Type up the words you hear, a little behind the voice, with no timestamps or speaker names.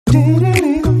Good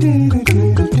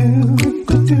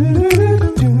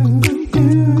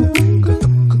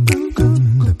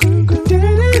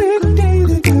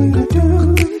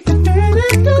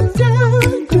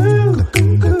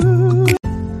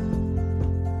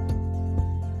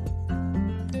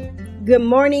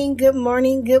morning, good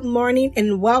morning, good morning,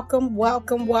 and welcome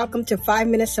to 5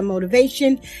 Minutes of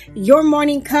Motivation, your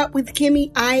morning cup with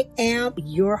Kimmy. I am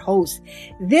your host.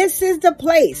 This is the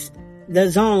place, the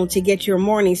zone to get your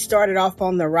morning started off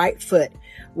on the right foot,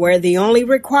 where the only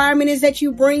requirement is that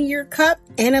you bring your cup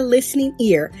and a listening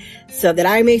ear so that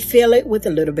I may fill it with a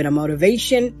little bit of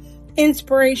motivation,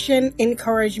 inspiration,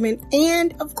 encouragement,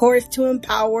 and of course to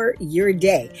empower your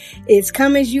day. It's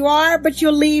come as you are, but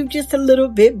you'll leave just a little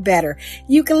bit better.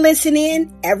 You can listen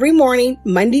in every morning,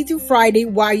 Monday through Friday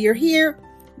while you're here.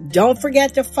 Don't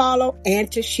forget to follow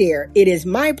and to share. It is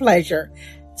my pleasure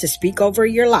to speak over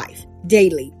your life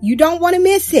daily. You don't want to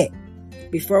miss it.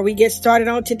 Before we get started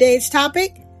on today's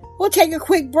topic, we'll take a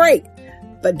quick break,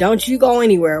 but don't you go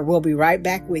anywhere. We'll be right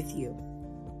back with you.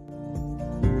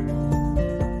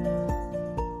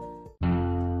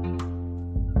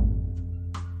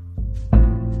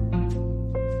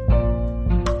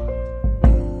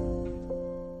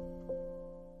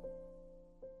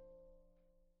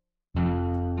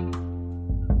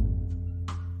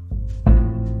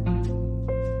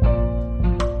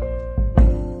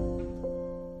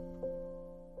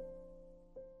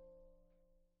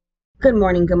 Good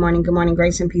morning,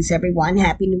 grace and peace, everyone.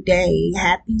 Happy new day,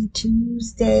 happy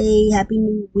Tuesday, happy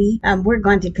new week. We're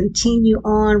going to continue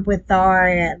on with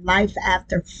our Life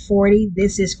After 40.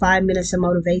 This is 5 Minutes of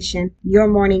Motivation, your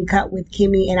morning cup with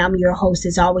Kimmy, and I'm your host.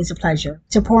 It's always a pleasure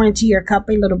to pour into your cup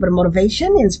a little bit of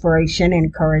motivation, inspiration,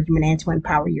 encouragement, and to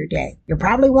empower your day. You're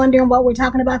probably wondering what we're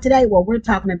talking about today. Well, we're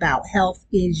talking about health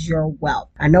is your wealth.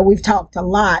 I know we've talked a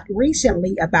lot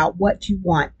recently about what you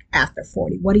want after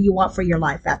 40. What do you want for your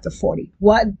life after 40?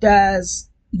 What does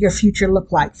your future look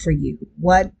like for you?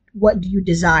 What do you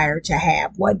desire to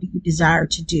have? What do you desire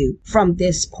to do from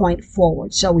this point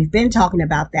forward? So we've been talking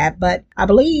about that, but I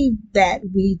believe that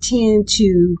we tend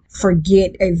to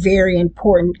forget a very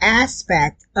important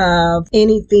aspect of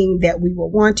anything that we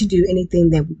will want to do,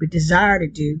 anything that we would desire to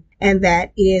do. And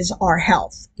that is our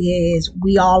health.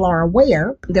 We all are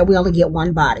aware that we only get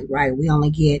one body, right? We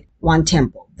only get one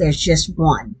temple. There's just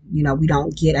one. We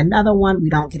don't get another one.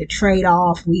 We don't get a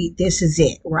trade-off. This is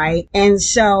it, right? And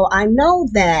so I know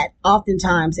that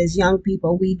oftentimes as young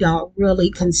people, we don't really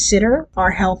consider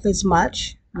our health as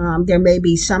much. There may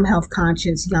be some health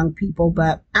conscious young people,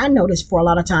 but I notice for a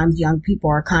lot of times young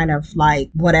people are kind of like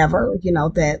whatever,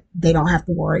 that they don't have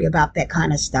to worry about that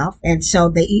kind of stuff. And so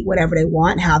they eat whatever they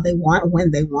want, how they want, when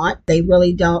they want. They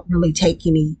really don't really take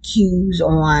any cues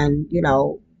on,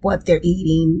 what they're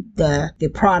eating,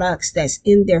 the products that's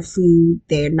in their food,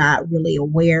 they're not really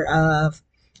aware of.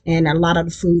 And a lot of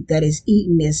the food that is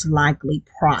eaten is likely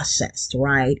processed,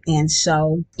 right? And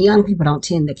so young people don't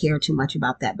tend to care too much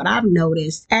about that. But I've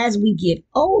noticed as we get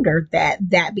older that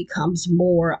becomes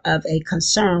more of a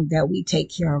concern, that we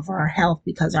take care of our health,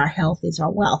 because our health is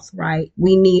our wealth, right?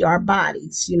 We need our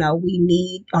bodies. We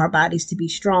need our bodies to be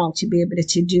strong, to be able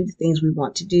to do the things we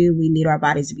want to do. We need our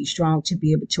bodies to be strong to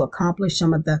be able to accomplish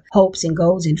some of the hopes and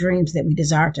goals and dreams that we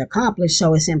desire to accomplish.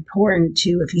 So it's important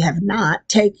to, if you have not,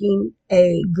 taking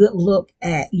a good look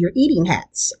at your eating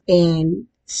habits and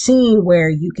seeing where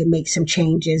you can make some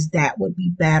changes that would be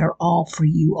better off for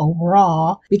you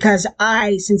overall. Because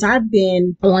since I've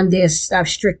been on this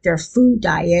stricter food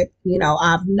diet,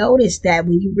 I've noticed that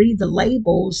when you read the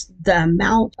labels, the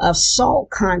amount of salt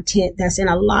content that's in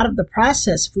a lot of the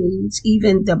processed foods,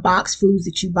 even the box foods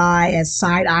that you buy as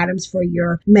side items for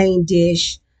your main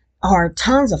dish, are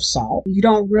tons of salt. You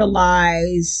don't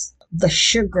realize the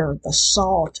sugar, the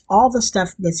salt, all the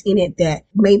stuff that's in it that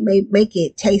may make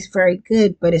it taste very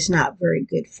good, but it's not very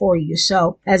good for you.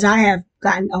 So as I have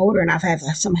gotten older and I've had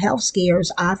some health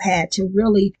scares, I've had to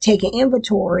really take an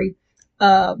inventory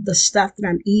of the stuff that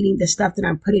I'm eating, the stuff that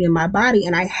I'm putting in my body,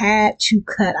 and I had to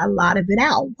cut a lot of it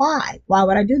out. Why? Why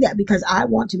would I do that? Because I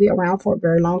want to be around for a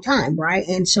very long time, right?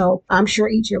 And so I'm sure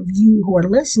each of you who are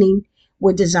listening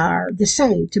would desire the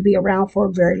same, to be around for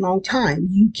a very long time.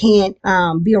 You can't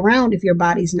be around if your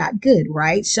body's not good,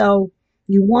 right? So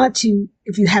you want to,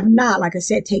 if you have not, like I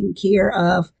said,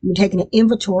 you're taking an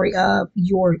inventory of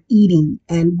your eating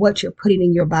and what you're putting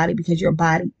in your body, because your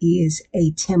body is a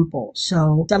temple.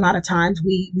 So a lot of times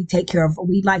we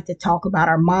like to talk about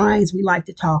our minds. We like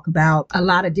to talk about a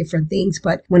lot of different things.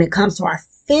 But when it comes to our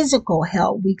physical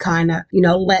health, we kind of,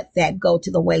 let that go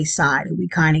to the wayside, and we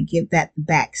kind of give that the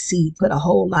back seat, put a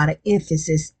whole lot of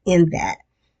emphasis in that.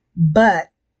 But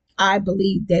I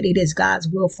believe that it is God's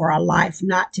will for our life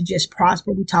not to just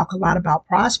prosper. We talk a lot about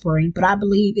prospering, but I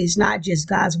believe it's not just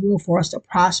God's will for us to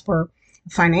prosper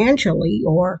financially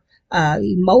or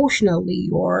emotionally,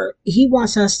 or he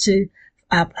wants us to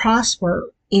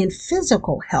prosper in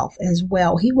physical health as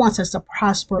well. He wants us to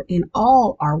prosper in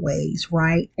all our ways,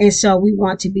 right? And so we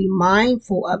want to be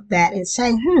mindful of that and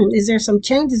say, is there some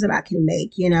changes that I can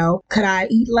make? Could I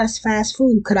eat less fast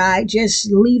food? Could I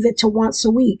just leave it to once a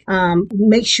week?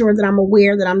 Make sure that I'm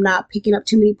aware that I'm not picking up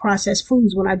too many processed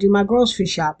foods when I do my grocery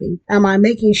shopping. Am I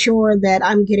making sure that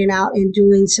I'm getting out and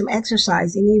doing some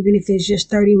exercising, even if it's just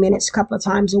 30 minutes a couple of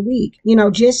times a week?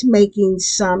 Just making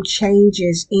some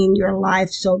changes in your life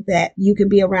so that you can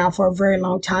be around for a very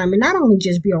long time, and not only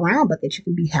just be around, but that you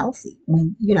can be healthy,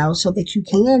 so that you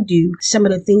can do some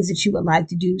of the things that you would like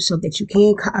to do, so that you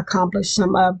can accomplish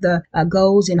some of the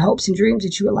goals and hopes and dreams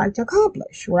that you would like to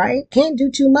accomplish, right? Can't do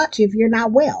too much if you're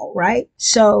not well, right?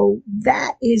 So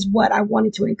that is what I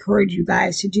wanted to encourage you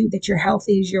guys to do, that your health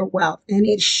is your wealth, and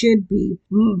it should be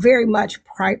very much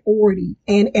priority,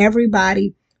 and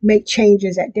everybody make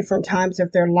changes at different times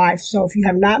of their life. So if you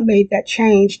have not made that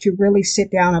change to really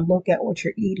sit down and look at what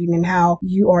you're eating and how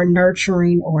you are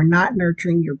nurturing or not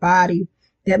nurturing your body,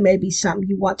 that may be something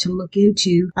you want to look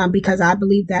into, because I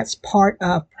believe that's part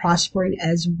of prospering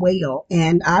as well.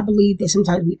 And I believe that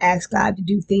sometimes we ask God to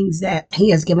do things that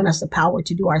he has given us the power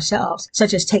to do ourselves,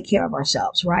 such as take care of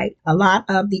ourselves, right? A lot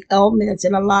of the ailments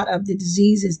and a lot of the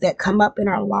diseases that come up in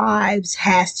our lives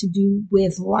has to do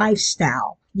with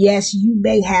lifestyle. Yes, you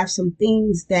may have some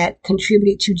things that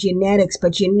contributed to genetics,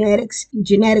 but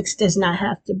genetics does not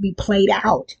have to be played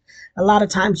out. A lot of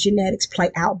times genetics play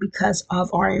out because of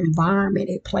our environment.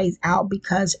 It plays out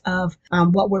because of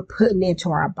what we're putting into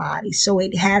our body. So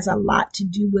it has a lot to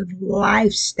do with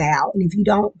lifestyle. And if you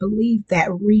don't believe that,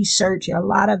 research it. A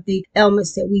lot of the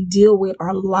ailments that we deal with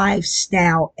are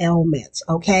lifestyle ailments.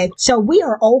 Okay. So we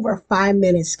are over 5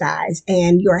 minutes, guys,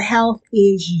 and your health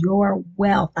is your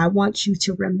wealth. I want you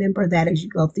to remember that as you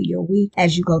go through your week,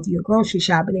 as you go through your grocery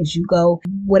shopping, as you go,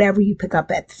 whatever you pick up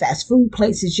at the fast food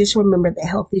places, just remember that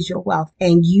health is your wealth,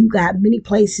 and you got many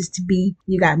places to be.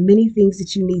 You got many things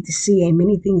that you need to see and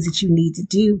many things that you need to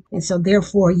do. And so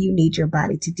therefore you need your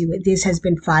body to do it. This has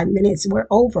been 5 minutes. We're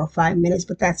over 5 minutes,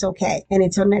 but that's okay. And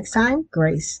until next time,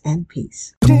 grace and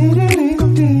peace.